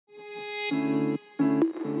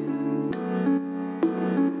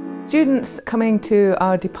Students coming to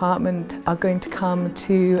our department are going to come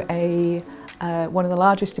to one of the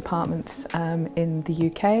largest departments in the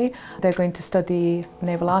UK. They're going to study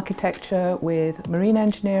naval architecture with marine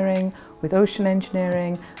engineering, with ocean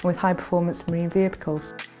engineering and with high performance marine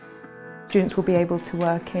vehicles. Students will be able to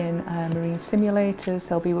work in marine simulators,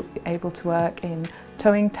 they'll be able to work in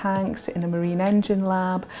towing tanks, in a marine engine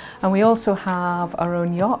lab, and we also have our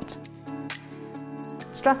own yacht.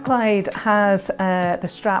 Strathclyde has the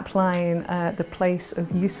strapline, the place of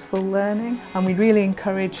useful learning, and we really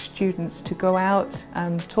encourage students to go out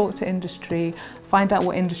and talk to industry, find out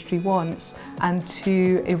what industry wants and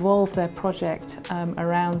to evolve their project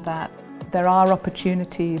around that. There are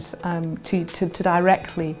opportunities to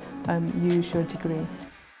directly use your degree.